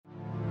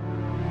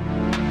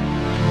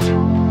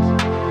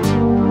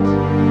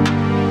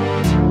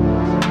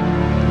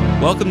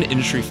Welcome to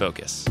Industry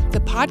Focus, the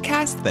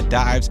podcast that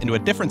dives into a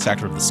different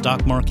sector of the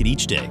stock market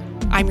each day.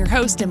 I'm your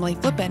host, Emily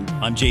Flippen.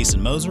 I'm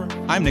Jason Moser.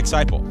 I'm Nick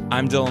Seipel.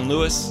 I'm Dylan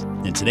Lewis.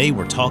 And today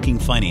we're talking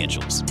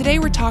financials. Today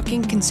we're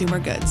talking consumer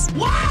goods.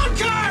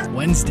 Wildcard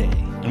Wednesday.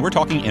 And we're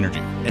talking energy.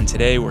 And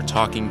today we're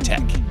talking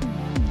tech.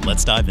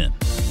 Let's dive in.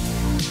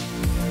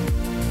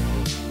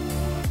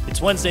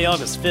 It's Wednesday,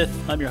 August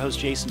 5th. I'm your host,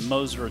 Jason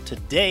Moser.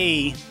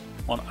 Today,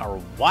 on our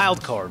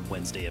Wildcard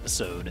Wednesday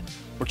episode,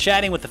 we're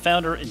chatting with the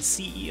founder and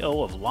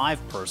CEO of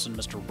LivePerson,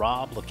 Mr.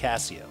 Rob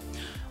LoCascio.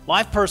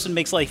 LivePerson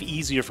makes life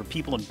easier for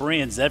people and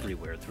brands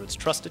everywhere through its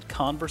trusted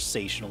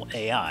conversational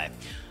AI.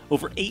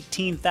 Over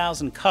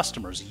 18,000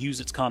 customers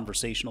use its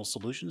conversational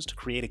solutions to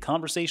create a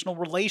conversational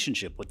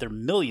relationship with their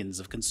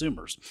millions of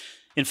consumers.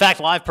 In fact,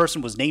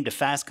 LivePerson was named to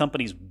Fast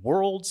Company's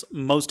World's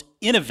Most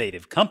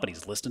Innovative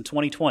Companies list in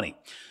 2020.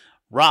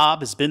 Rob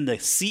has been the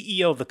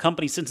CEO of the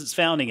company since its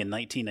founding in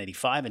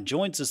 1995 and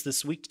joins us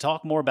this week to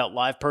talk more about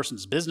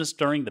LivePerson's business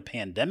during the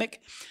pandemic,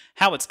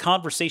 how its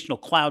conversational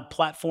cloud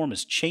platform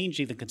is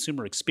changing the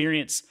consumer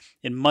experience,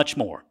 and much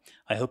more.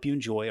 I hope you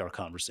enjoy our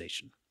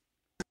conversation.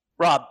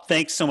 Rob,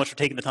 thanks so much for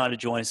taking the time to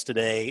join us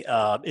today.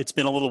 It's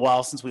been a little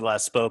while since we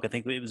last spoke. I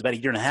think it was about a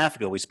year and a half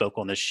ago we spoke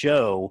on this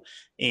show.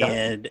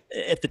 And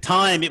At the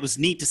time, it was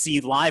neat to see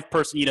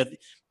LivePerson. You know,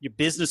 your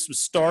business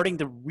was starting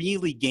to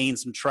really gain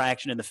some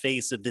traction in the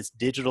face of this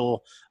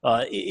digital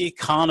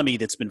economy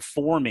that's been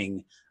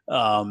forming.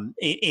 And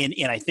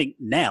I think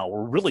now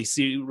we're really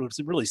seeing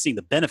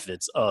the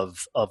benefits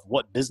of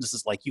what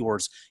businesses like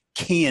yours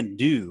can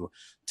do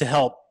to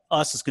help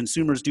us as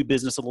consumers do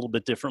business a little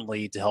bit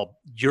differently, to help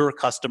your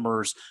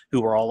customers,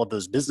 who are all of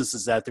those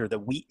businesses out there that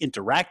we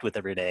interact with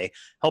every day,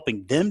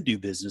 helping them do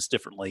business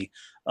differently.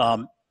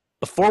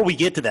 Before we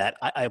get to that,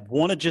 I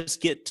want to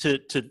just get to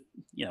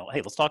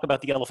hey, let's talk about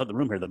the elephant in the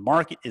room here. The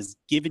market is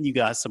giving you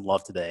guys some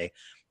love today.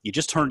 You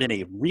just turned in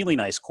a really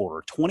nice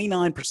quarter,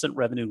 29%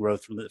 revenue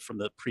growth from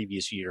the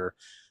previous year,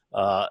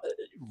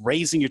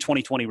 raising your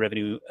 2020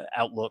 revenue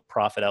outlook,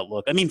 profit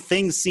outlook. I mean,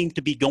 things seem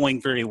to be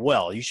going very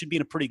well. You should be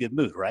in a pretty good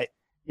mood, right?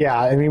 Yeah,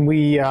 I mean,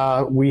 we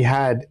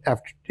had,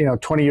 after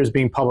 20 years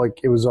being public,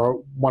 it was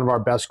one of our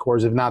best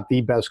quarters, if not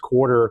the best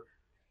quarter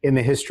in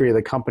the history of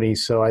the company.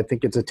 So I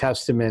think it's a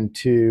testament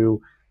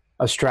to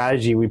a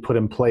strategy we put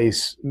in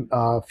place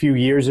a few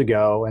years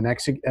ago and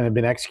have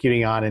been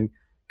executing on. And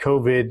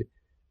COVID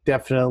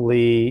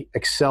definitely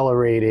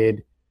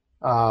accelerated,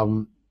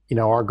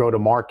 our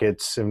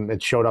go-to-markets, and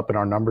it showed up in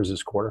our numbers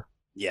this quarter.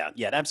 Yeah,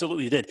 it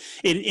absolutely did.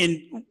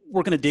 And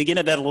we're going to dig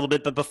into that a little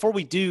bit. But before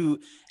we do,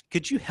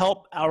 could you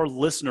help our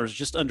listeners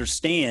just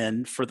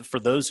understand, for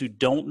those who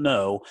don't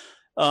know,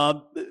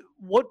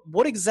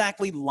 what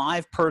exactly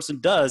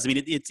LivePerson does? I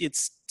mean,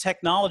 it's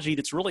technology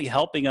that's really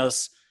helping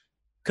us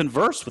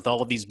converse with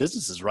all of these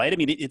businesses, right? I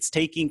mean, it's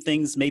taking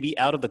things maybe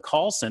out of the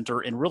call center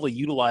and really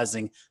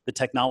utilizing the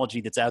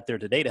technology that's out there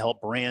today to help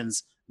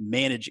brands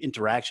manage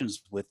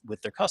interactions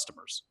with their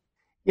customers.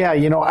 Yeah,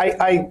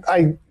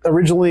 I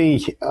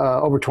originally,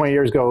 over 20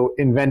 years ago,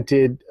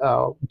 invented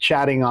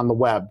chatting on the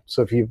web.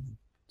 So if you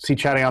see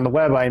chatting on the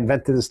web, I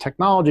invented this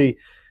technology.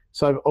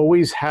 So I've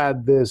always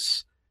had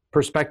this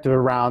perspective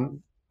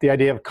around the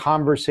idea of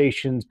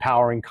conversations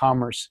powering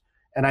commerce.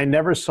 And I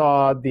never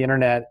saw the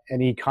internet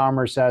and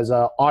e-commerce as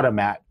an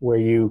automat where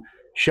you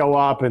show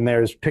up and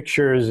there's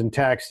pictures and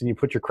text and you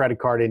put your credit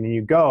card in and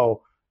you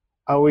go.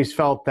 I always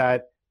felt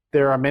that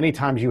there are many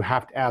times you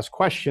have to ask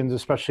questions,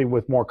 especially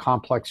with more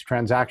complex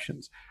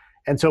transactions.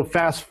 And so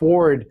fast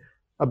forward,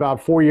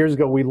 about 4 years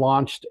ago, we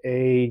launched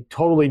a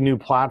totally new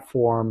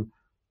platform,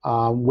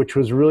 which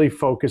was really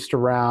focused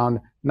around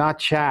not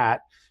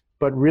chat,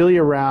 but really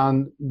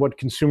around what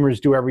consumers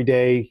do every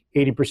day,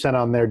 80%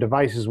 on their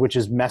devices, which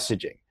is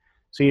messaging.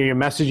 So you're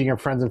messaging your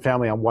friends and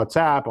family on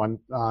WhatsApp, on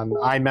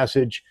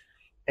iMessage,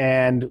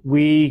 and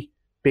we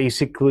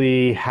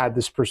basically had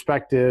this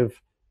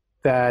perspective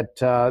that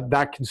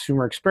that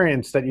consumer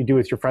experience that you do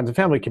with your friends and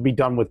family can be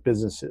done with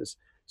businesses.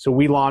 So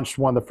we launched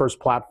one of the first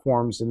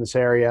platforms in this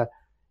area,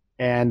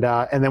 and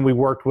then we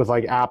worked with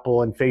like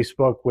Apple and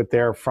Facebook with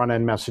their front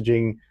end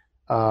messaging,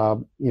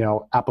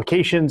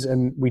 applications,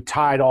 and we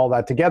tied all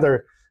that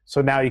together. So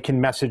now you can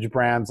message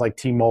brands like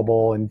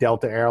T-Mobile and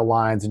Delta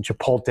Airlines and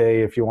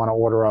Chipotle if you want to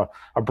order a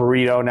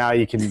burrito. Now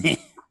you can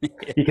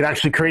you can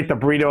actually create the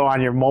burrito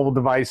on your mobile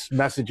device,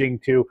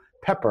 messaging to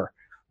Pepper.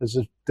 There's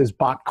this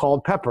bot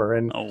called Pepper,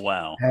 and oh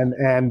wow,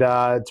 and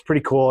it's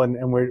pretty cool,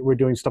 and we're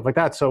doing stuff like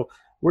that. So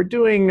we're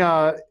doing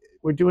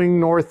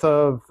north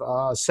of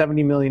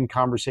 70 million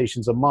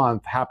conversations a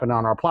month happen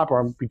on our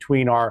platform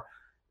between our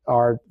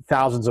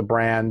thousands of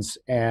brands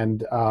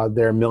and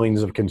their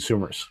millions of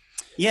consumers.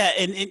 Yeah,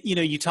 and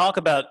you talk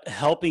about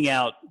helping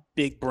out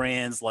big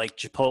brands like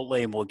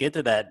Chipotle, and we'll get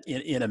to that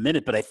in a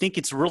minute, but I think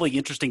it's really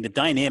interesting, the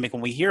dynamic,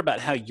 when we hear about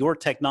how your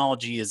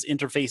technology is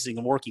interfacing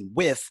and working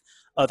with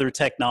other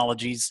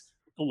technologies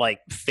like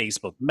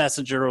Facebook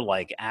Messenger,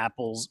 like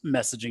Apple's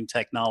messaging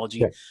technology.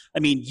 Yeah. I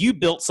mean, you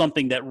built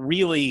something that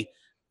really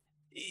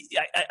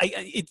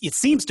it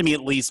seems to me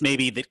at least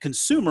maybe that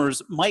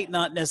consumers might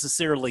not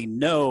necessarily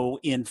know,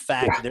 in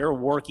fact, they're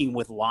working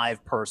with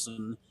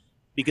LivePerson,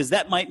 because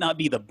that might not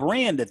be the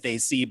brand that they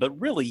see, but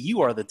really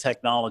you are the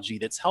technology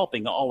that's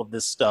helping all of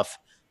this stuff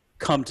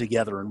come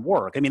together and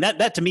work. I mean,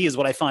 that to me is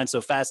what I find so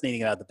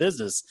fascinating about the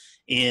business.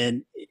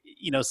 And,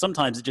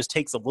 sometimes it just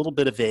takes a little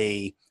bit of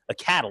a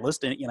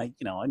catalyst. And,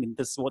 I mean,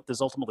 this is what this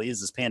ultimately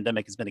is. This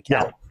pandemic has been a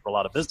catalyst for a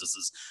lot of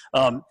businesses.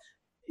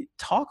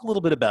 Talk a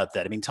little bit about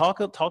that. I mean, talk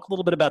a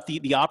little bit about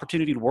the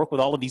opportunity to work with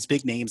all of these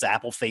big names,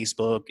 Apple,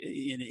 Facebook,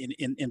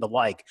 in the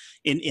like,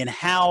 in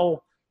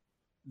how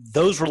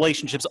those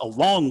relationships,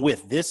 along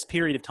with this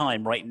period of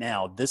time right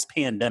now, this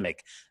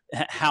pandemic,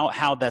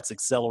 how that's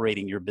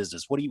accelerating your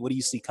business. What do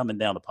you see coming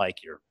down the pike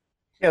here?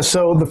 Yeah.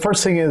 So the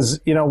first thing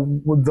is,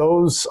 with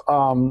those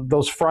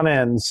front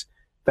ends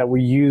that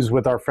we use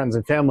with our friends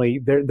and family,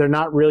 they're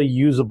not really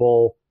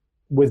usable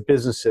with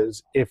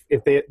businesses if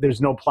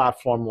there's no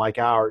platform like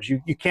ours.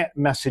 You can't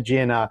message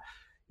in a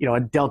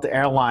Delta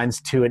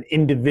Airlines to an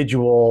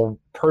individual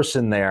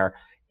person there.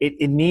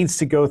 It needs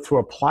to go through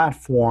a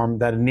platform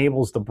that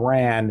enables the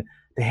brand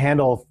to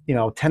handle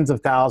tens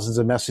of thousands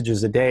of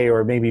messages a day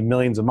or maybe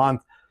millions a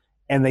month.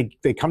 And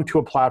they come to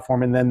a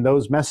platform, and then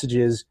those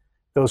messages,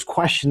 those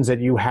questions that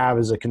you have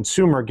as a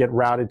consumer, get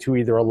routed to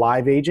either a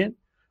live agent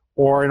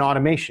or an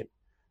automation.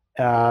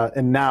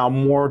 And now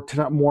more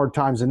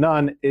times than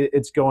none,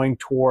 it's going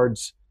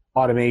towards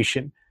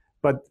automation.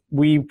 But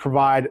we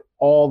provide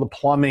all the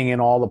plumbing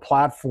and all the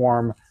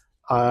platform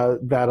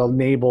that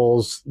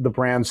enables the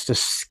brands to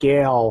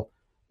scale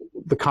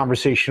the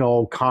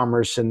conversational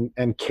commerce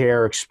and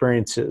care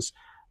experiences.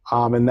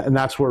 And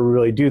that's what we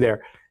really do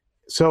there.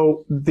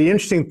 So the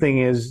interesting thing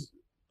is,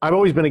 I've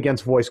always been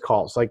against voice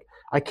calls. Like,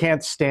 I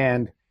can't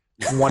stand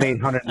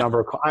 1-800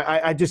 number call.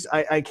 I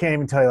can't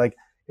even tell you, like,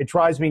 it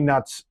drives me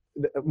nuts.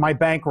 My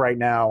bank right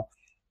now,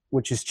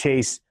 which is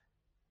Chase,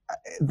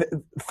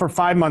 for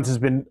 5 months has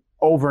been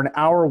over an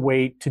hour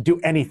wait to do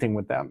anything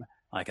with them.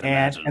 I can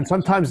imagine. And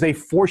sometimes they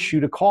force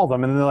you to call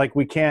them, and they're like,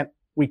 we can't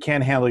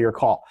handle your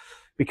call.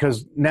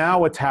 Because now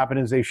what's happened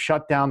is they've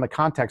shut down the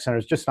contact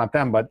centers, just not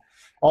them, but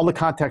all the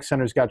contact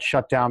centers got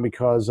shut down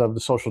because of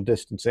the social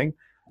distancing.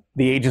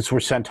 The agents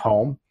were sent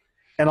home.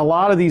 And a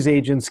lot of these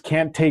agents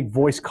can't take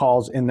voice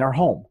calls in their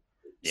home.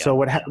 Yeah.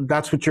 So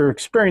that's what you're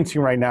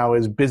experiencing right now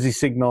is busy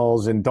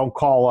signals and don't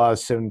call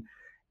us.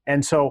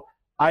 And so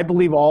I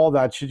believe all of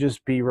that should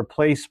just be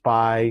replaced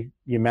by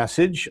you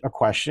message a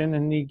question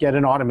and you get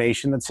an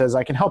automation that says,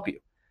 I can help you.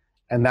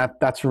 And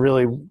that's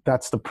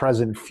the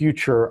present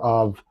future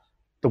of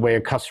the way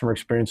a customer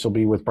experience will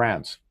be with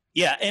brands.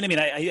 Yeah. And I mean,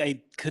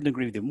 I couldn't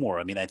agree with you more.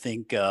 I mean, I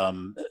think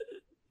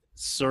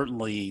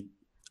certainly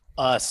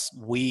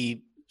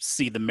we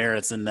see the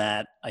merits in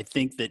that. I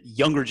think that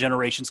younger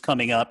generations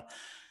coming up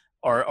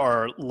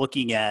are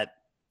looking at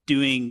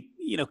doing,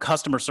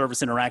 customer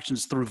service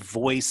interactions through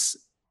voice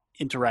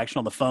interaction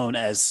on the phone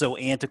as so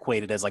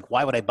antiquated as, like,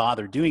 why would I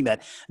bother doing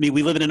that? I mean,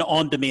 we live in an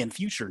on-demand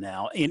future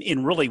now,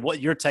 in really what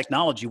your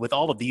technology with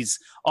all of these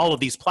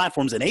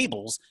platforms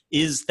enables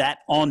is that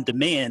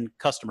on-demand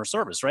customer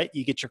service, right?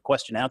 You get your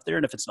question out there,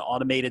 and if it's an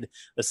automated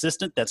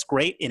assistant, that's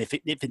great. And if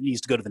it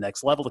needs to go to the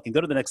next level, it can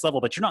go to the next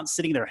level, but you're not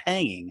sitting there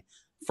hanging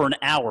for an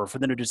hour for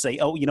them to just say,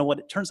 oh, you know what,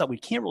 it turns out we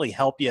can't really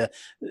help you.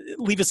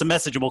 Leave us a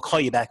message and we'll call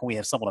you back when we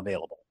have someone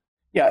available.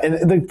 Yeah,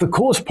 and the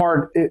coolest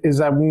part is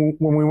that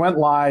when we went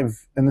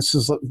live, and this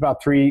is about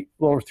a little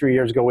over 3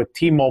 years ago, with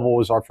T-Mobile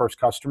was our first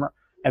customer,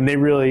 and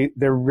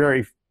they're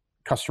very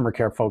customer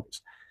care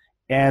focused.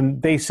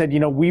 And they said,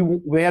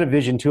 we had a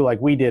vision too,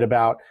 like we did,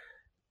 about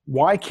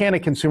why can't a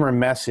consumer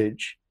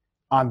message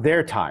on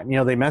their time?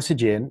 They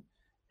message in,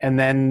 and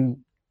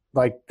then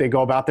they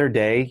go about their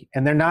day,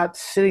 and they're not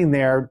sitting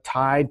there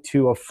tied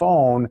to a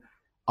phone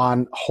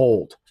on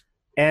hold.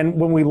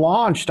 And when we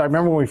launched, I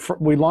remember when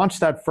we launched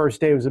that first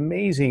day, it was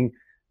amazing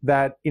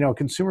that,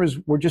 consumers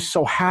were just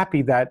so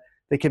happy that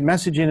they could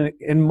message in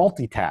and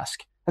multitask.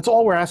 That's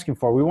all we're asking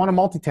for. We want to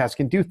multitask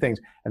and do things.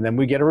 And then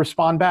we get a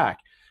response back.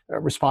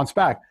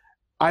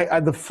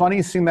 The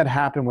funniest thing that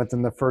happened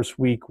within the first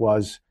week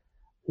was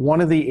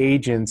one of the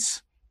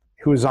agents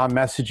who was on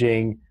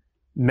messaging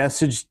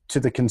messaged to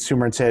the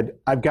consumer and said,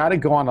 I've got to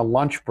go on a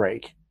lunch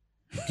break.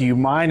 Do you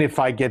mind if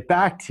I get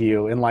back to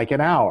you in like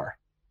an hour?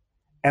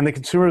 And the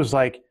consumer was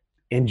like,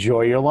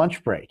 enjoy your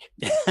lunch break.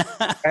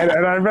 and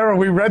I remember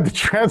we read the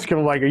transcript.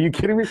 I'm like, are you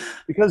kidding me?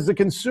 Because the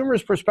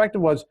consumer's perspective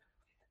was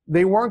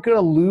they weren't going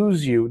to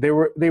lose you.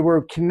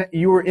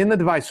 You were in the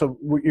device. So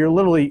you're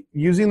literally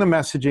using the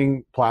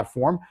messaging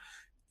platform.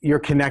 You're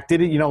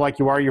connected, like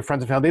you are your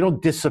friends and family. They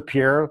don't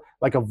disappear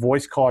like a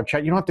voice call or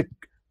chat. You don't have to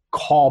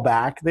call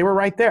back. They were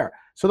right there.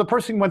 So the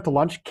person went to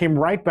lunch, came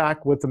right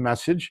back with the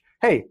message,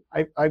 hey,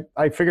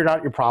 I figured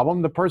out your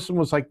problem. The person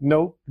was like,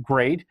 no,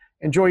 great.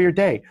 Enjoy your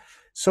day.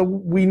 So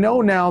we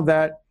know now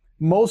that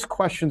most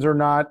questions are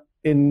not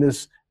in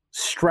this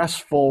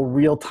stressful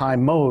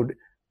real-time mode.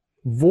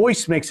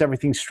 Voice makes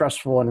everything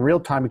stressful in real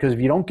time because if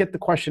you don't get the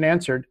question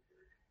answered,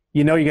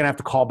 you're going to have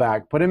to call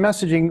back. But in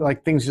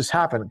messaging, things just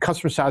happen.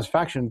 Customer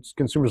satisfaction,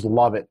 consumers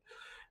love it.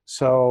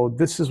 So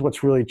this is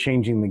what's really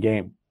changing the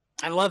game.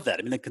 I love that.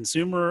 I mean, the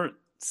consumer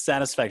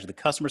satisfaction, the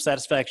customer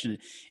satisfaction,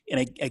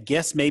 and I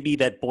guess maybe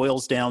that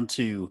boils down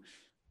to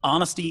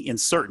honesty and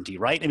certainty,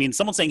 right? I mean,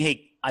 someone saying,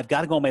 "Hey, I've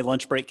got to go on my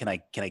lunch break. Can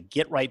I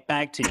get right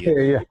back to you?"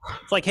 Yeah.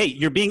 It's like, "Hey,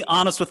 you're being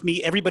honest with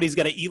me. Everybody's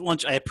got to eat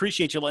lunch. I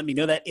appreciate you letting me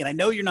know that, and I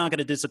know you're not going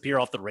to disappear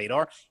off the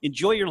radar.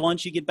 Enjoy your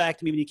lunch. You get back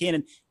to me when you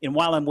can, and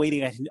while I'm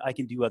waiting, I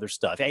can do other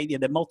stuff." The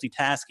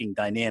multitasking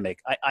dynamic,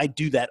 I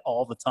do that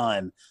all the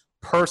time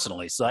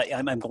personally. So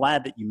I'm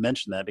glad that you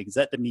mentioned that, because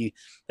that, to me,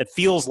 that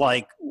feels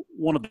like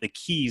one of the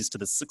keys to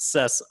the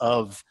success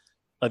of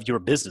your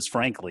business,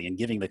 frankly, and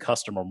giving the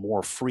customer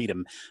more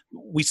freedom.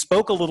 We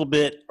spoke a little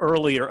bit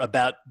earlier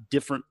about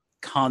different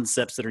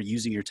concepts that are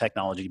using your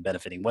technology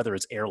benefiting, whether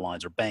it's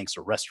airlines or banks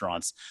or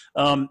restaurants.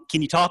 Can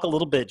you talk a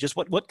little bit, just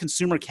what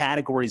consumer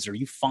categories are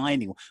you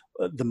finding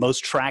the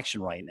most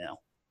traction right now?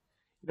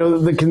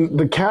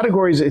 The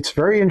categories, it's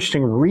very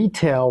interesting.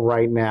 Retail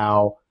right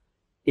now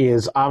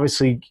is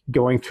obviously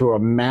going through a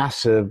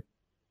massive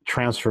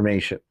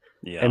transformation.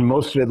 Yeah. And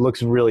most of it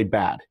looks really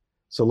bad.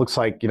 So it looks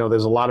like,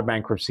 there's a lot of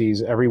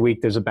bankruptcies. Every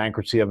week there's a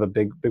bankruptcy of a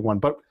big one.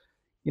 But,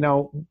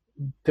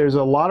 there's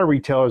a lot of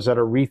retailers that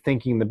are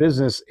rethinking the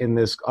business in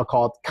this, I'll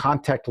call it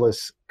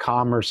contactless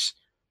commerce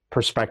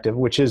perspective,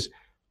 which is,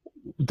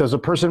 does a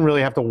person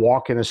really have to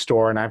walk in a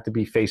store and I have to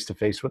be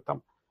face-to-face with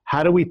them?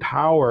 How do we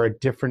power a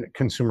different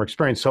consumer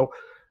experience? So,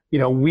 I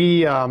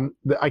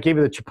gave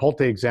you the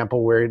Chipotle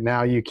example where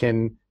now you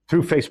can,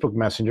 through Facebook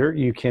Messenger,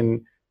 you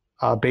can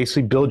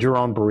basically build your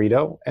own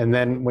burrito. And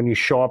then when you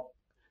show up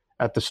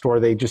at the store,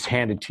 they just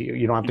hand it to you.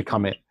 You don't have to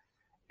come in.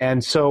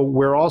 And so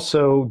we're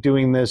also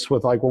doing this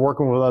with, we're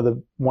working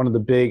with one of the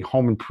big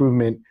home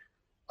improvement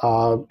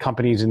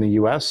companies in the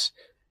US.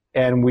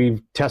 And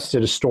we've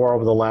tested a store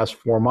over the last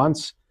 4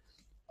 months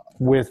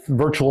with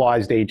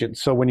virtualized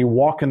agents. So when you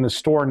walk in the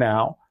store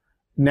now,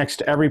 next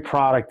to every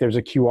product, there's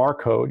a QR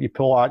code. You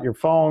pull out your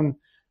phone,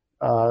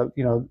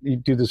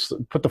 you do this,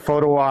 put the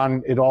photo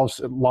on, it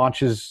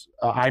launches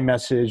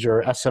iMessage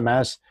or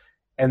SMS,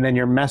 and then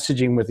you're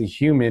messaging with a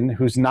human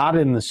who's not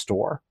in the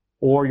store,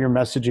 or you're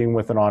messaging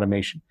with an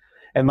automation.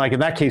 And in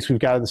that case, we've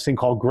got this thing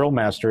called Grill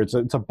Master. It's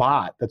a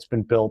bot that's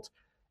been built,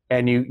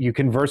 and you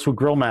converse with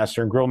Grill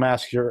Master, and Grill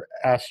Master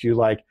asks you,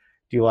 do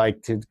you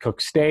like to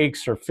cook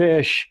steaks or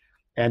fish?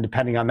 And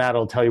depending on that,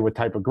 it'll tell you what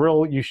type of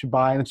grill you should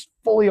buy, and it's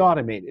fully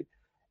automated.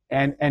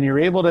 And you're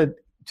able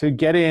to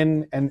get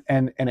in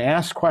and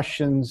ask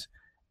questions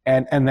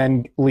and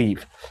then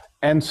leave.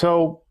 And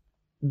so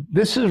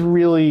this is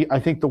really, I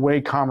think, the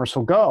way commerce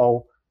will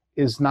go,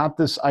 is not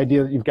this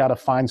idea that you've got to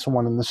find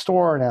someone in the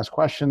store and ask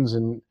questions,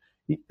 and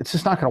it's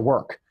just not going to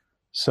work.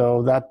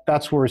 So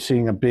that's where we're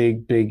seeing a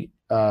big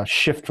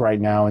shift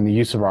right now in the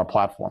use of our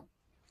platform.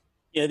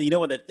 Yeah, you know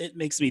what it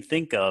makes me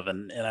think of,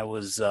 and I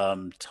was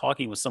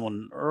talking with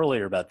someone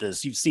earlier about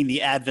this. You've seen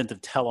the advent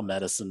of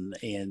telemedicine,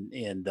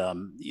 and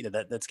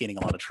that's gaining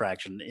a lot of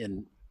traction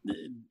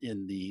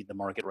in the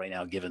market right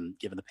now, given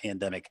the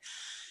pandemic.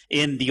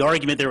 And the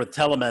argument there with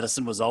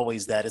telemedicine was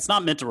always that it's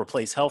not meant to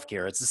replace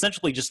healthcare. It's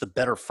essentially just a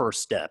better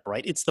first step,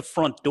 right? It's the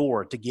front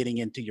door to getting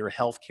into your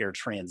healthcare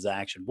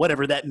transaction,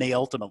 whatever that may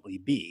ultimately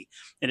be.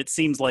 And it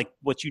seems like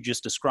what you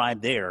just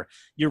described there,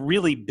 you're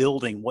really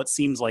building what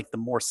seems like the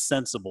more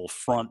sensible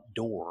front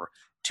door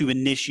to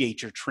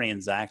initiate your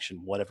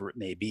transaction, whatever it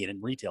may be. And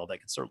in retail,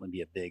 that can certainly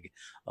be a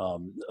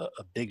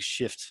big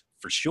shift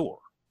for sure.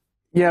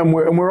 Yeah, and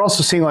we're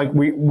also seeing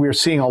we're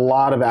seeing a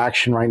lot of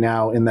action right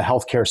now in the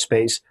healthcare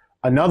space.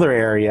 Another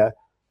area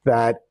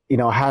that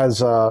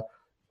has a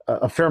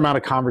fair amount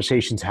of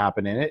conversations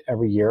happen in it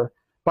every year.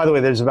 By the way,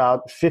 there's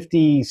about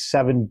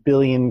 57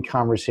 billion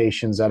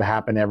conversations that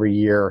happen every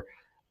year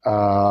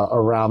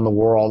around the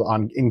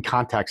world in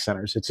contact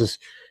centers. It's just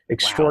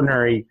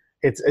extraordinary.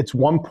 Wow. It's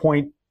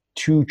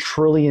 $1.2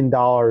 trillion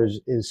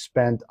is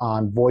spent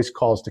on voice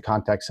calls to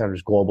contact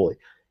centers globally.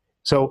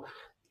 So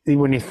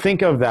when you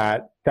think of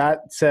that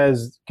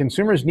says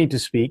consumers need to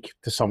speak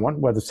to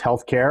someone, whether it's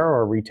healthcare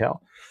or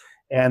retail.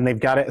 And they've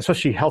got it,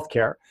 especially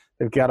healthcare.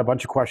 They've got a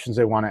bunch of questions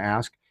they want to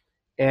ask.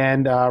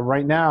 And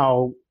right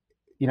now,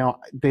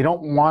 they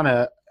don't want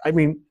to. I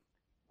mean,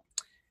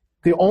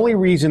 the only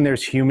reason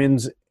there's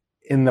humans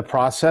in the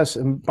process,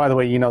 and by the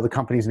way, the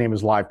company's name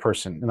is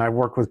LivePerson, and I've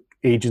worked with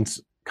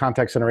agents,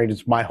 contact center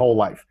agents, my whole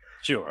life.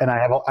 Sure. And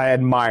I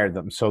admire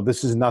them. So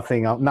this is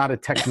nothing. I'm not a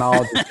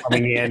technologist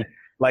coming in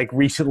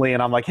recently,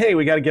 and I'm like, hey,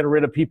 we got to get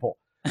rid of people.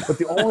 But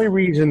the only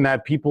reason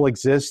that people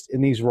exist in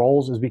these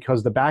roles is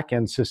because the back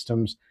end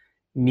systems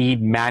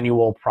need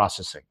manual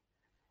processing.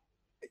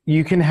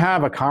 You can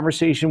have a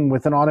conversation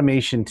with an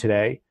automation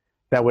today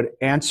that would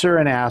answer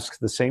and ask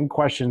the same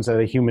questions that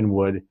a human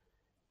would.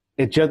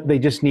 They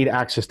just need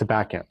access to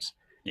backends.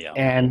 Yeah.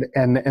 And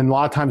a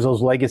lot of times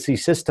those legacy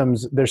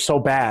systems, they're so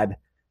bad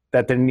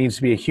that there needs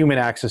to be a human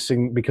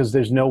accessing, because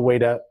there's no way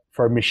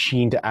for a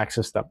machine to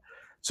access them.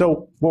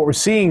 So what we're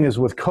seeing is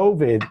with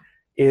COVID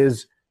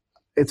is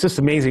it's just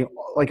amazing.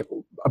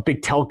 A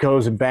big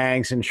telcos and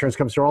banks and insurance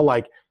companies are all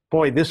like,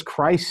 boy, this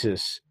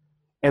crisis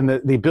and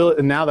the ability,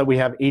 and now that we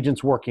have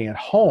agents working at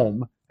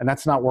home and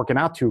that's not working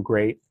out too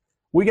great.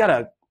 We got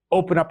to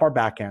open up our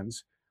backends.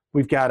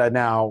 We've got to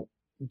now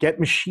get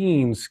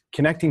machines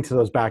connecting to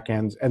those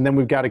backends, and then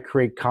we've got to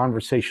create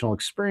conversational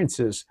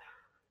experiences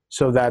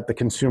so that the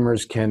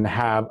consumers can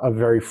have a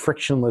very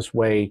frictionless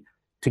way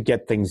to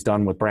get things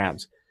done with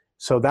brands.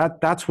 So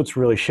that's what's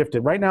really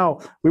shifted. Right now,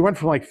 we went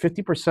from like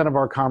 50% of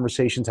our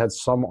conversations had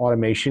some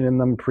automation in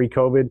them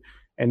pre-COVID,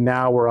 and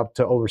now we're up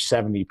to over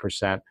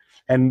 70%.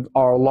 And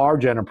our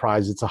large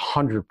enterprise, it's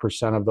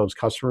 100% of those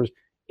customers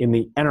in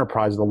the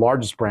enterprise, the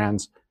largest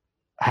brands,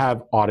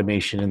 have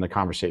automation in the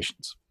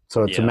conversations.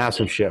 So it's a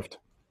massive shift.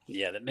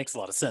 Yeah, that makes a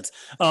lot of sense.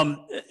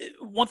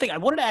 One thing I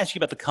wanted to ask you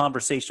about the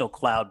Conversational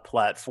Cloud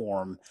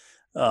platform,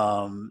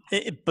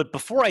 but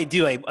before I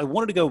do, I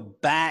wanted to go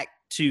back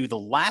to the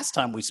last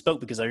time we spoke,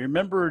 because I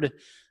remembered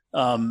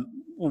when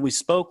we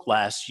spoke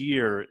last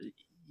year,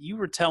 you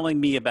were telling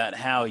me about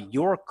how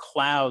your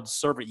cloud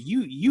server,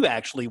 you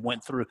actually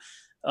went through,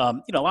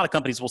 a lot of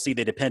companies will see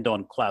they depend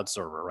on cloud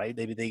server, right?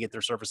 They get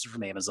their services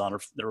from Amazon or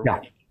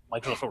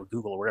Microsoft or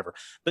Google or whatever.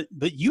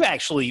 But you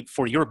actually,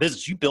 for your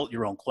business, you built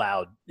your own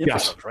cloud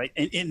infrastructure, right?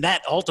 And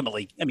that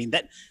ultimately,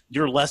 that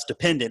you're less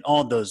dependent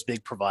on those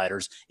big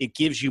providers. It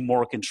gives you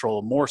more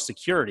control, more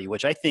security,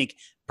 which I think,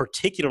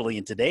 particularly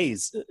in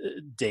today's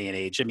day and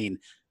age,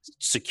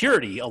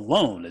 security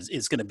alone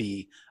is going to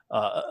be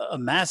a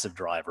massive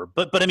driver.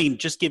 But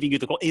just giving you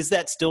is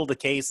that still the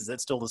case? Is that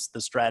still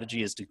the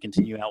strategy, is to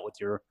continue out with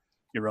your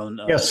own?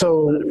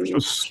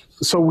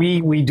 So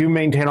we do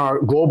maintain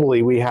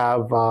globally. We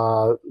have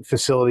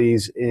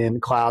facilities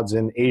in clouds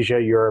in Asia,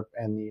 Europe,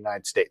 and the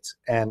United States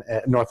and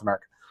North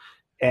America.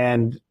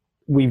 And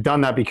we've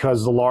done that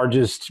because the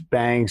largest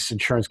banks,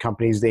 insurance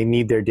companies, they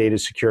need their data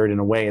secured in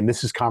a way. And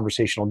this is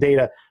conversational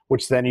data,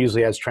 which then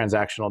usually has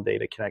transactional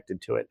data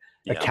connected to it,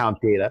 account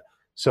data.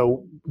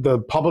 So the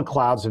public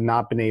clouds have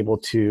not been able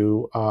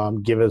to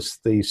give us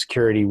the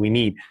security we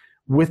need.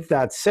 With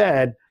that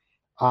said,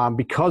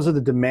 because of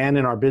the demand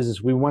in our business,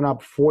 we went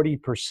up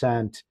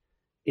 40%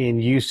 in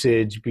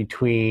usage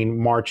between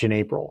March and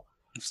April.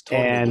 It's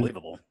totally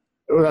unbelievable.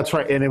 That's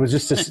right. And it was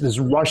just this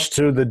rush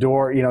to the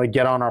door, to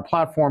get on our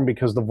platform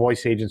because the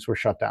voice agents were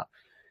shut down.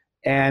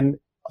 And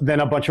then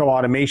a bunch of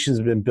automations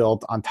have been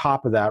built on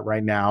top of that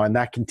right now, and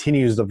that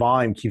continues. The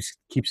volume keeps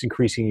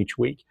increasing each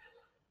week.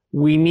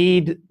 We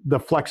need the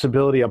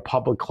flexibility of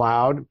public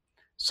cloud.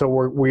 So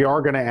we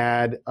are going to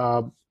add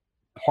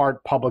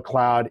part public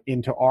cloud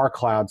into our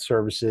cloud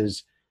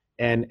services,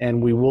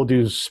 and we will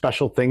do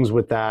special things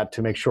with that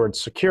to make sure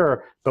it's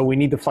secure, but we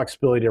need the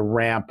flexibility to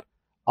ramp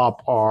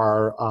up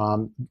our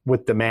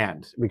with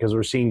demand, because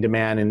we're seeing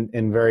demand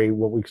in very,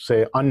 what we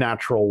say,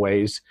 unnatural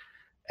ways,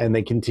 and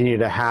they continue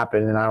to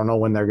happen, and I don't know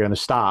when they're going to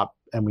stop,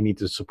 and we need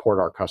to support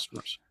our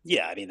customers.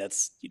 Yeah,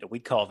 that's,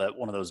 we'd call that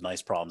one of those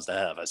nice problems to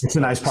have. It's a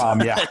nice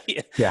problem, yeah.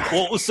 Yeah.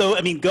 Well, so,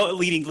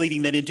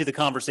 leading that into the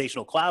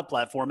Conversational Cloud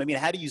platform,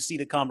 how do you see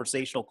the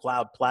Conversational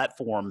Cloud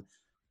platform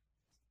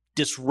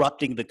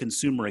disrupting the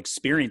consumer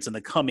experience in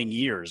the coming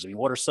years?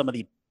 What are some of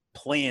the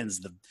plans,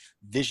 the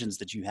visions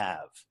that you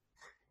have?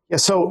 Yeah,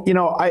 so,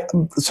 I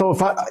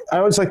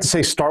always like to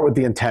say, start with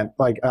the intent.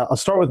 I'll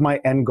start with my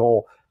end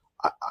goal.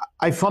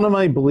 I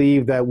fundamentally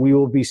believe that we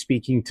will be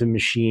speaking to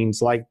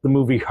machines like the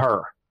movie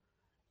Her.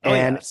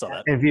 I saw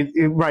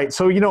that. Right.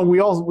 So,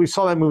 we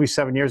saw that movie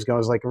 7 years ago. It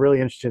was like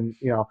really interesting,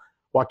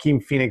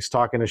 Joaquin Phoenix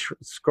talking to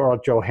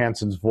Scarlett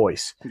Johansson's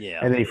voice. Yeah.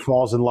 And then he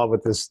falls in love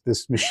with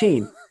this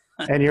machine.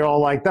 And you're all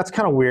like, that's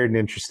kind of weird and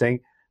interesting.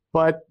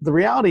 But the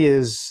reality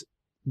is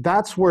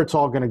that's where it's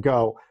all going to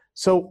go.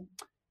 So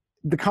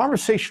the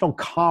conversational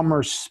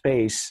commerce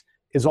space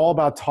is all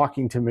about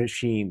talking to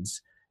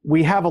machines.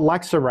 We have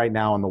Alexa right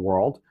now in the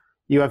world.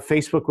 You have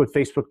Facebook with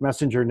Facebook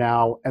Messenger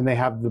now, and they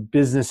have the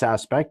business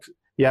aspect.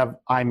 You have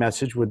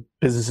iMessage, with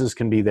businesses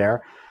can be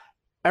there.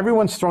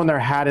 Everyone's thrown their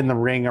hat in the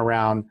ring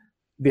around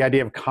the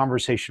idea of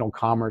conversational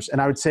commerce. And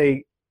I would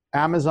say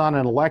Amazon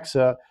and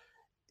Alexa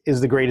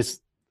is the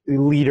greatest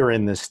leader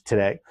in this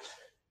today.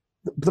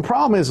 The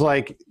problem is,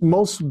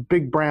 most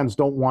big brands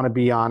don't want to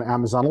be on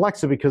Amazon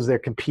Alexa because they're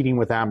competing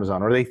with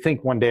Amazon, or they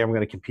think one day I'm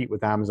going to compete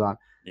with Amazon.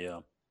 Yeah.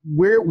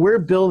 We're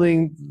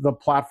building the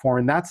platform,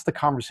 and that's the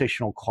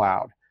Conversational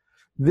Cloud.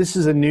 This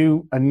is a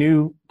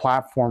new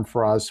platform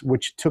for us,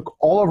 which took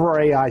all of our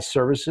AI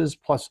services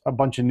plus a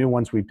bunch of new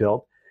ones we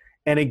built,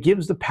 and it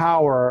gives the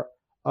power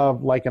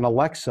of an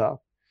Alexa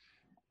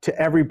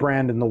to every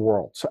brand in the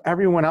world. So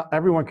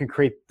everyone can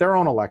create their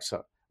own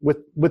Alexa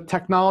with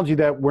technology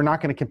that we're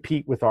not going to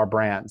compete with our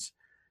brands.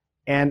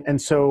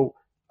 And so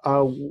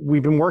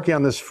we've been working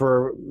on this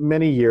for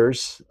many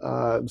years,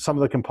 some of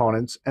the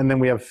components, and then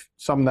we have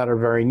some that are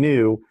very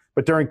new.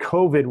 But during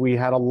COVID, we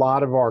had a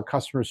lot of our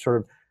customers sort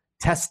of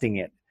testing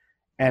it.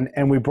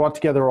 And we brought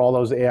together all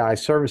those AI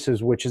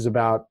services, which is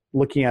about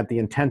looking at the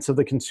intents of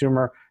the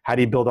consumer. How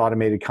do you build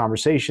automated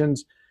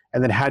conversations?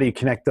 And then how do you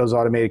connect those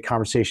automated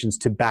conversations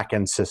to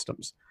back-end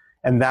systems?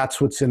 And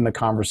that's what's in the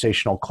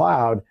Conversational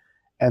Cloud.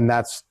 And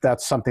that's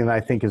something that I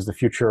think is the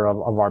future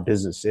of our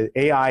business.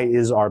 AI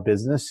is our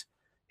business.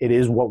 It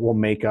is what will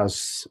make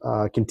us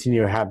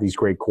continue to have these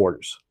great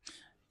quarters.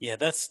 Yeah,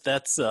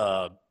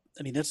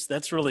 I mean,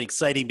 that's really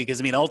exciting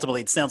because I mean,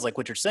 ultimately, it sounds like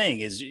what you're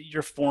saying is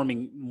you're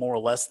forming more or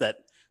less that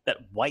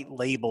white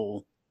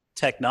label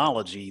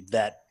technology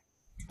that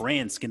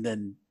brands can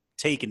then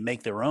take and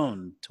make their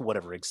own to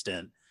whatever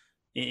extent,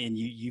 and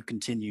you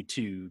continue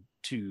to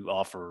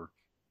offer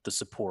the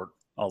support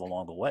all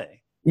along the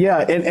way. Yeah,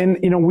 and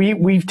you know,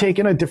 we've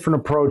taken a different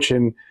approach.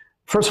 And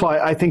first of all,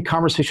 I think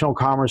conversational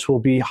commerce will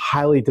be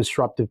highly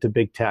disruptive to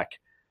big tech.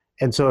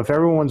 And so if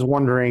everyone's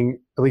wondering,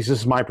 at least this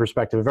is my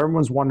perspective, if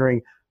everyone's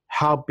wondering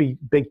how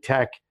big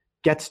tech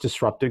gets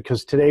disrupted,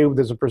 because today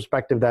there's a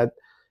perspective that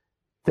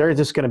they're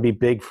just going to be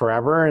big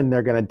forever and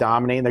they're going to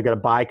dominate and they're going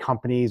to buy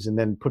companies and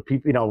then put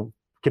people, you know,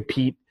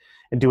 compete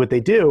and do what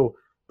they do.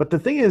 But the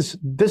thing is,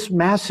 this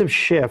massive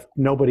shift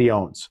nobody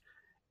owns.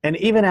 And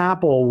even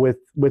Apple with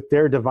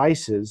their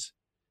devices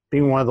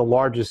being one of the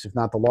largest, if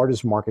not the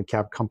largest market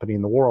cap company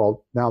in the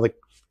world, now they're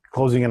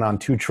closing in on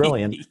 $2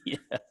 trillion. Yeah.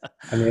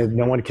 I mean,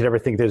 no one could ever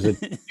think there's a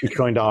 $2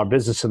 trillion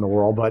business in the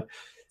world, but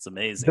It's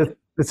amazing.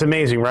 it's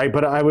amazing, right?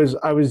 But I was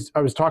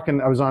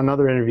on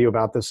another interview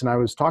about this, and I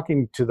was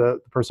talking to the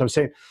person. I was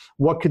saying,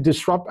 what could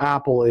disrupt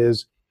Apple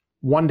is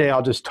one day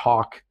I'll just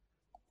talk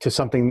to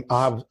something.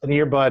 I'll have an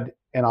earbud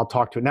and I'll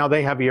talk to it. Now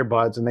they have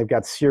earbuds and they've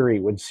got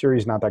Siri, when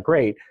Siri's not that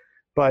great,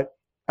 and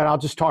I'll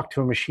just talk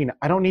to a machine.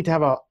 I don't need to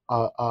have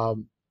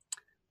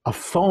a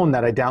phone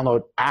that I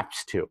download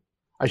apps to.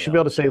 I should be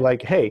able to say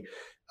like, hey,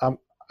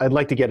 I'd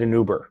like to get an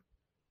Uber,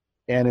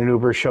 and an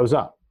Uber shows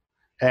up,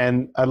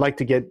 and I'd like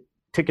to get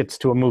tickets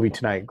to a movie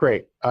tonight.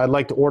 Great. I'd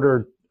like to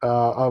order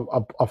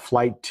a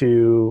flight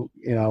to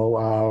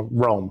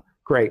Rome.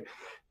 Great.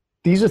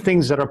 These are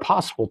things that are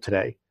possible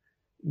today,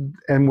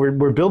 and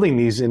we're building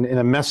these in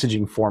a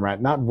messaging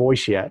format, not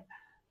voice yet,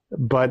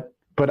 but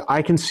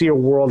I can see a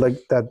world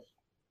that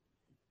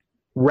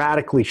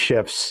radically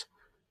shifts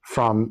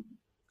from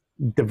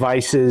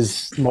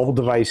devices, mobile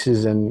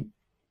devices, and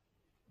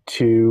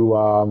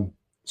to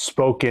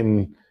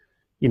spoken,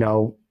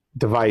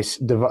 device.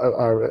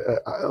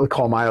 I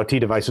call them IoT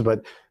devices,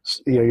 but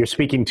you're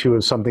speaking to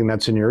something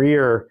that's in your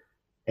ear,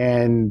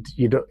 and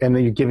and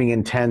then you're giving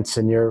intents,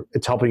 and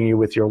it's helping you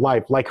with your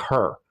life, like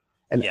Her,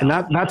 and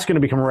that's going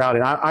to become a reality.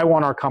 And I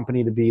want our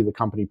company to be the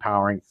company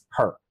powering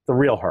Her, the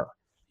real Her,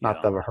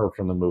 not the Her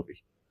from the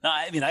movie. No,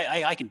 I mean,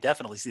 I can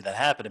definitely see that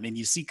happen. I mean,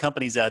 you see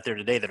companies out there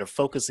today that are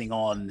focusing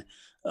on,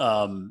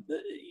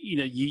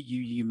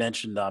 you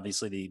mentioned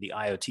obviously the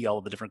IoT, all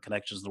of the different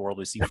connections in the world.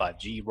 We see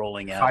 5G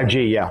rolling out.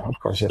 5G, yeah, of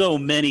course. Yes. So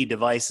many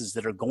devices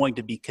that are going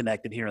to be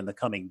connected here in the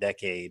coming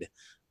decade.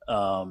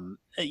 One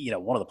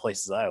of the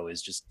places I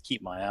always just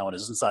keep my eye on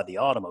is inside the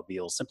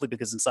automobile, simply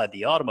because inside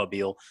the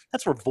automobile,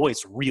 that's where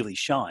voice really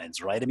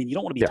shines, right? I mean, you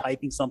don't want to be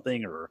typing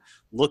something or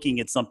looking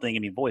at something. I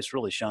mean, voice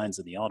really shines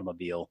in the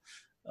automobile.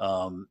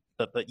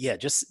 But yeah,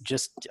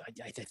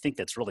 I think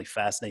that's really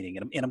fascinating,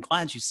 and I'm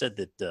glad you said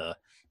that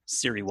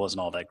Siri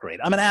wasn't all that great.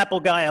 I'm an Apple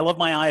guy. I love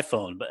my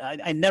iPhone, but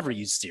I never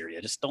use Siri.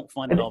 I just don't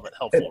find it all that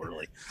helpful,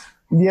 really.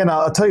 Yeah,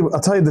 no, I'll tell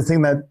you the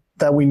thing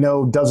that we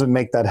know doesn't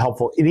make that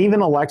helpful. And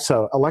even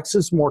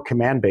Alexa's more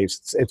command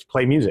based. It's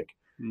play music.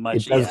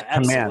 It does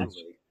commands,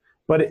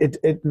 but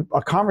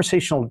a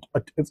conversational.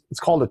 It's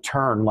called a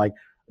turn, like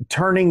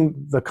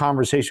turning the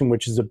conversation,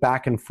 which is a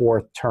back and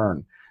forth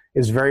turn,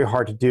 is very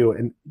hard to do.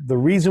 And the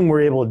reason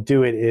we're able to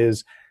do it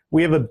is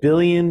we have 1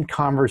 billion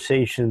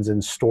conversations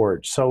in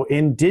storage. So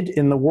in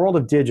the world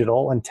of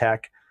digital and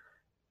tech,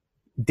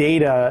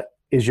 data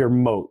is your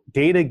moat.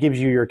 Data gives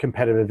you your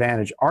competitive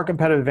advantage. Our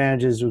competitive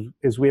advantage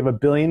is we have 1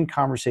 billion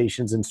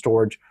conversations in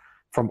storage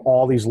from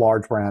all these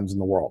large brands in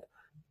the world.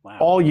 Wow.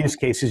 All use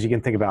cases you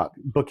can think about,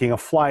 booking a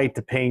flight,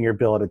 to paying your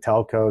bill at a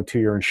telco, to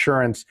your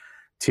insurance,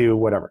 to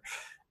whatever.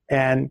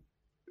 And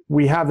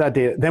we have that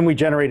data. Then we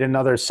generate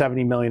another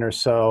 70 million or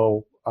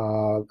so.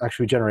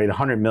 Actually, we generated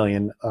 100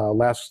 million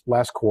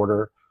last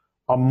quarter,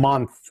 a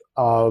month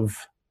of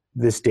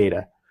this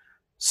data.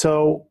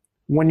 So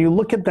when you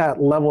look at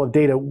that level of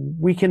data,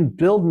 we can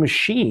build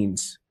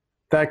machines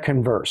that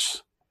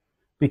converse,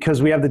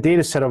 because we have the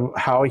data set of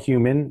how a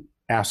human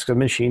asks a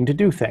machine to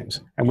do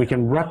things, and we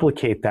can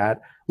replicate that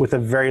with a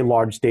very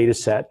large data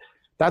set.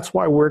 That's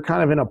why we're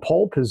kind of in a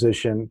pole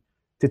position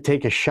to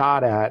take a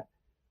shot at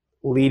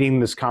leading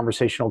this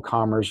conversational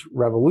commerce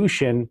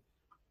revolution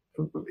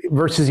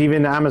versus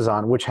even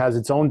Amazon, which has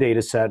its own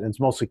data set and it's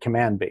mostly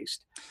command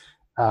based,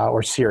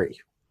 or Siri.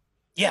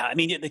 Yeah, I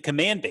mean, the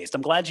command based.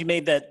 I'm glad you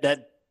made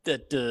that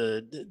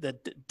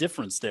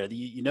difference there.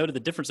 You noted the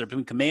difference there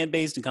between command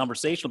based and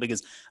conversational,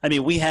 because I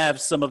mean, we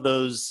have some of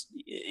those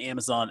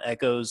Amazon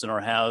Echoes in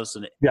our house,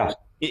 and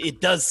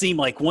it does seem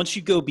like once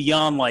you go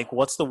beyond like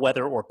what's the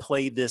weather or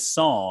play this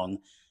song,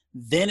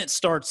 then it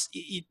starts,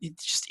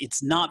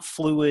 it's not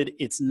fluid,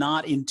 it's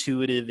not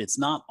intuitive, it's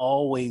not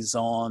always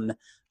on.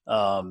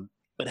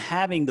 But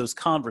having those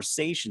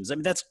conversations, I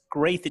mean, that's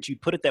great that you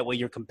put it that way.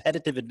 Your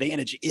competitive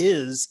advantage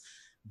is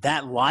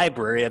that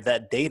library of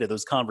that data,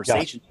 those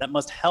conversations. That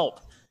must help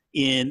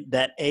in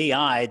that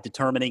AI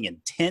determining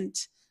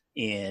intent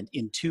and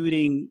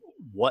intuiting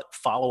what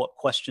follow-up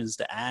questions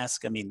to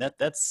ask. I mean,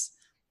 that's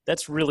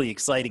really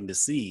exciting to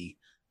see.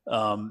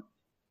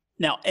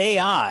 Now,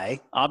 AI,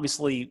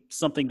 obviously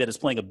something that is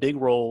playing a big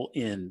role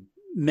in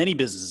many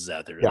businesses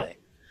out there today.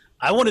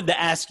 I wanted to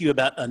ask you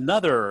about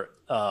another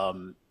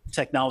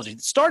technology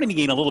that's starting to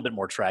gain a little bit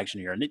more traction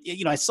here. And,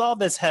 I saw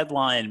this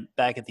headline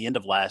back at the end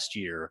of last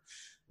year.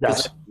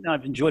 Yes.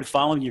 I've enjoyed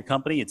following your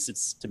company.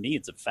 It's to me,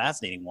 it's a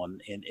fascinating one.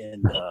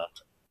 And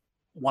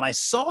when I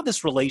saw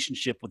this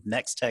relationship with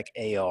Nextech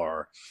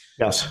AR,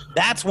 yes,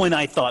 that's when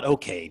I thought,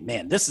 okay,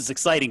 man, this is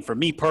exciting for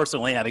me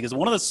personally now, because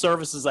one of the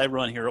services I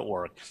run here at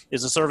work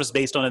is a service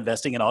based on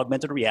investing in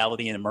augmented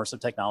reality and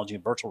immersive technology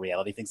and virtual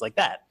reality, things like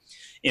that.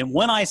 And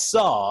when I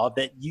saw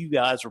that you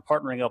guys were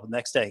partnering up with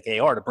Nextech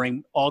AR to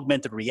bring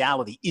augmented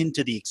reality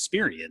into the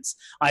experience,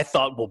 I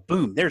thought, well,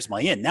 boom, there's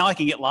my in. Now I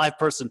can get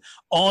LivePerson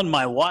on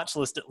my watch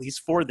list, at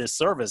least for this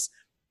service.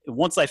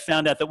 Once I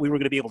found out that we were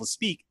going to be able to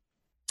speak,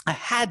 I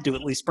had to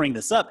at least bring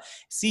this up.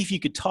 See if you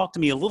could talk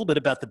to me a little bit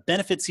about the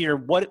benefits here.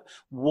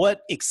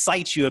 What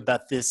excites you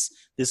about this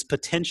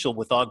potential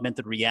with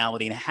augmented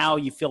reality, and how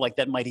you feel like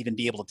that might even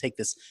be able to take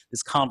this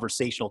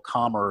conversational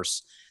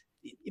commerce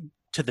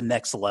to the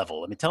next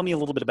level? I mean, tell me a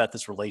little bit about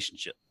this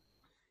relationship.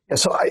 Yeah,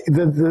 so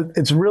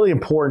it's really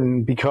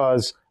important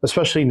because,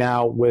 especially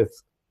now with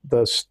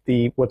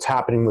the what's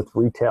happening with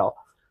retail,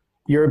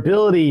 your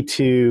ability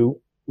to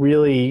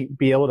really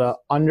be able to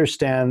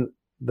understand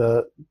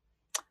the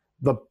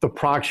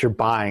products you're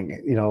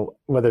buying,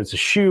 whether it's a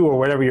shoe or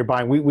whatever you're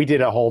buying. We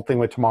did a whole thing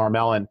with Tomorrow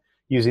Melon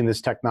using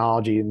this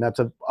technology, and that's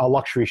a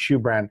luxury shoe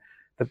brand.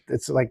 That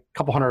it's like a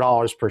couple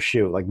 $100 per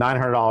shoe, like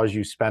 $900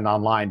 you spend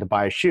online to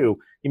buy a shoe.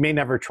 You may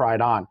never try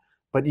it on,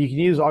 but you can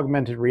use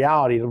augmented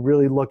reality to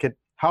really look at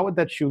how would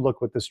that shoe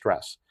look with this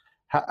dress.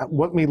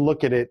 Let me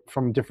look at it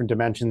from different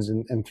dimensions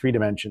and 3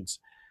 dimensions.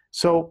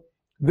 So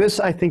this,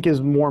 I think, is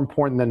more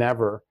important than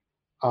ever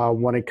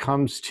when it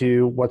comes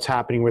to what's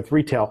happening with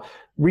retail.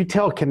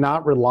 Retail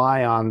cannot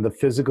rely on the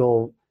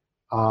physical,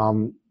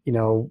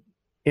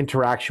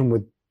 interaction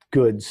with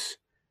goods.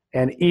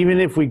 And even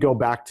if we go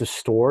back to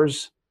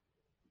stores,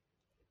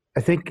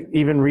 I think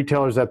even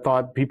retailers that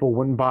thought people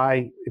wouldn't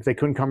buy if they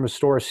couldn't come to the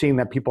store, seeing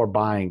that people are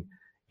buying,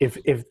 if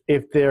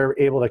they're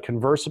able to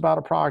converse about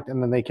a product,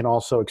 and then they can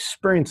also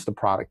experience the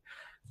product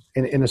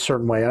in a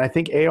certain way. And I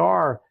think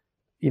AR,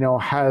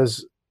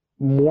 has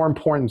more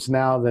importance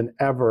now than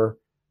ever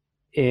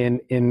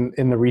in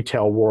the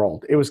retail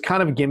world. It was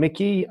kind of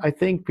gimmicky, I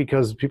think,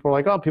 because people are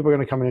like, oh, people are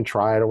going to come in and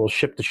try it, or we'll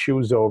ship the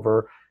shoes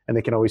over and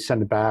they can always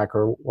send it back,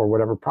 or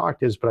whatever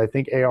product is. But I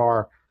think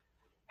AR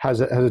has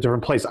a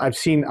different place. I've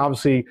seen,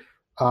 obviously,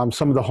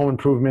 some of the home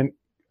improvement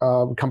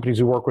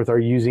companies we work with are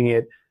using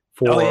it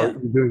for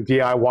doing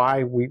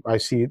DIY. I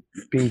see it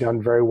being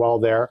done very well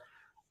there.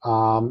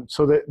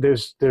 So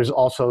there's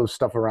also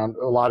stuff around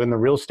a lot in the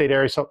real estate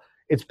area. So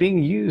it's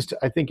being used,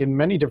 I think, in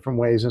many different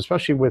ways,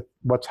 especially with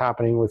what's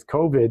happening with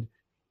COVID.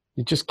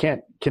 You just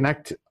can't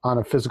connect on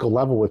a physical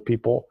level with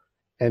people,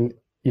 and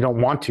you don't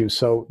want to.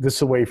 So this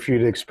is a way for you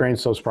to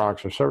experience those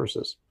products or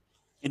services.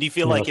 And do you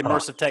feel like that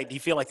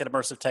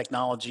immersive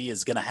technology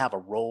is going to have a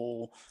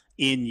role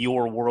in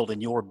your world,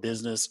 in your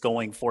business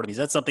going forward? I mean, is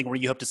that something where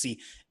you hope to see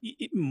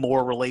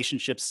more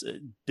relationships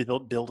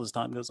build as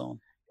time goes on?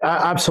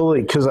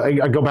 Absolutely, because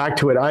I go back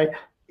to it.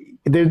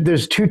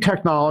 There's 2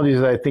 technologies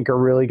that I think are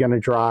really going to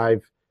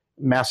drive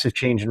massive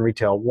change in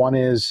retail. One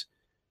is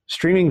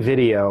streaming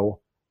video.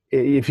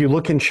 If you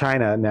look in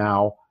China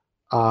now,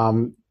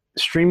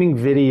 streaming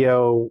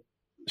video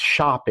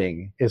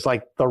shopping is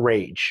like the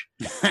rage.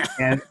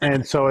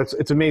 and so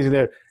it's amazing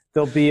that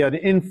there'll be an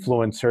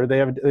influencer. They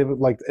have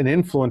like an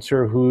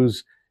influencer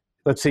who's,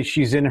 let's say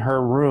she's in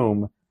her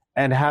room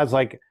and has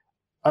like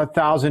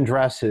 1,000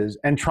 dresses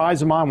and tries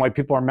them on while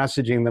people are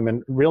messaging them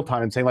in real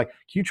time and saying like,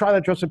 can you try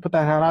that dress and put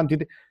that hat on?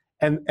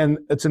 And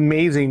it's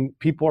amazing.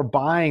 People are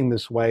buying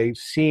this way,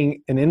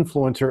 seeing an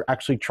influencer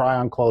actually try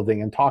on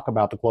clothing and talk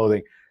about the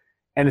clothing.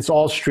 And it's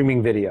all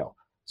streaming video.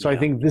 So I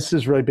think this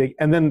is really big.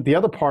 And then the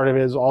other part of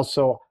it is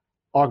also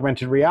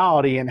augmented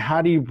reality, and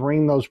how do you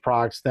bring those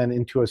products then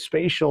into a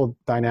spatial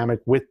dynamic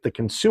with the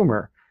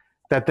consumer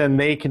that then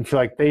they can feel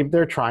like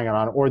they're trying it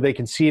on, or they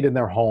can see it in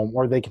their home,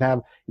 or they can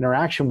have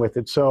interaction with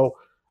it. So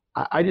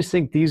I just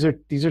think these are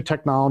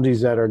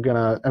technologies that are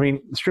gonna,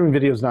 streaming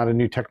video is not a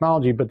new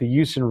technology, but the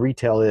use in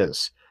retail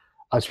is.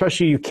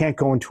 Especially, you can't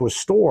go into a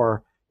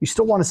store, you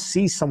still want to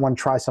see someone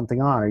try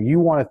something on, or you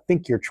want to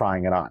think you're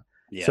trying it on.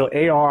 Yeah. So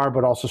AR,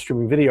 but also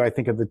streaming video, I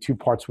think are the 2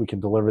 parts we can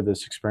deliver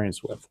this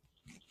experience with.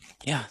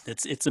 Yeah,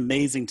 it's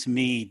amazing to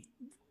me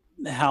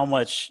how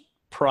much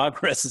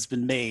progress has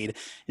been made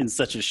in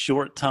such a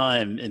short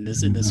time in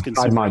this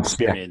consumer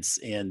experience.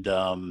 Yeah.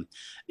 And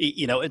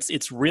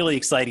it's really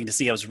exciting to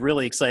see. I was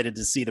really excited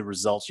to see the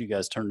results you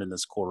guys turned in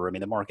this quarter. I mean,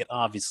 the market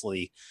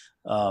obviously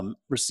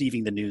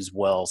receiving the news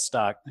well.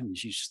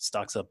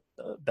 Stock's up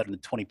better than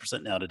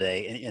 20% now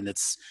today, and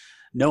it's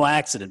no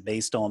accident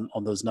based on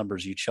those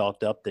numbers you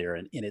chalked up there.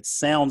 And it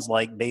sounds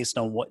like, based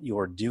on what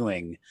you're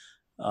doing,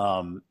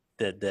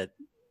 that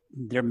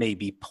there may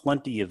be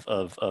plenty of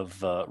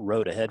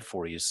road ahead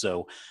for you.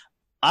 So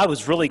I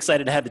was really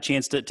excited to have the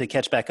chance to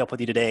catch back up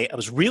with you today. I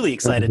was really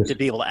excited to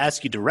be able to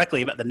ask you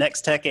directly about the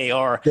Nextech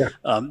AR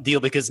deal,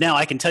 because now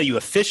I can tell you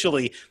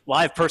officially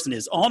LivePerson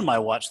is on my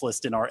watch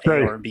list in our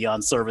AR and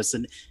Beyond service.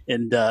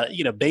 And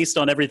based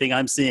on everything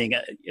I'm seeing,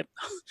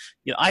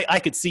 I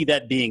could see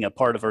that being a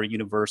part of our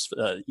universe,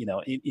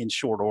 in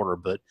short order.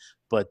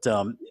 But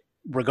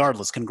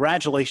regardless,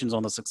 congratulations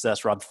on the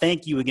success, Rob.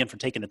 Thank you again for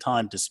taking the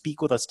time to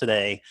speak with us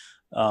today.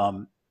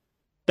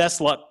 Best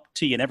luck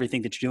to you and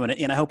everything that you're doing,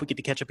 and I hope we get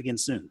to catch up again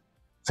soon.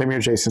 Same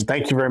here, Jason.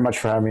 Thank you very much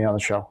for having me on the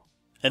show.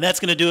 And that's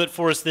going to do it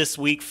for us this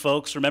week,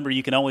 folks. Remember,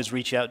 you can always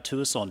reach out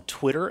to us on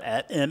Twitter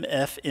at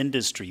MF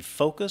Industry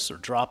Focus, or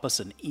drop us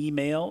an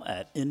email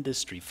at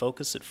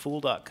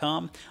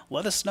industryfocus@fool.com.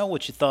 Let us know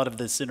what you thought of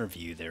this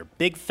interview there.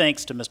 Big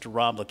thanks to Mr.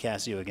 Rob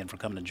LoCascio again for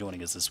coming and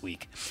joining us this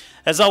week.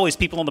 As always,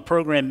 people on the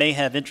program may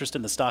have interest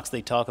in the stocks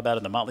they talk about,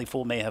 and the Motley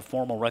Fool may have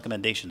formal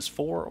recommendations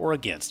for or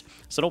against.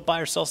 So don't buy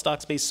or sell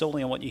stocks based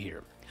solely on what you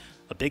hear.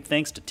 A big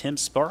thanks to Tim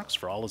Sparks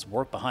for all his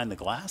work behind the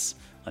glass.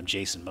 I'm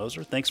Jason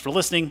Moser. Thanks for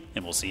listening,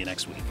 and we'll see you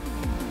next week.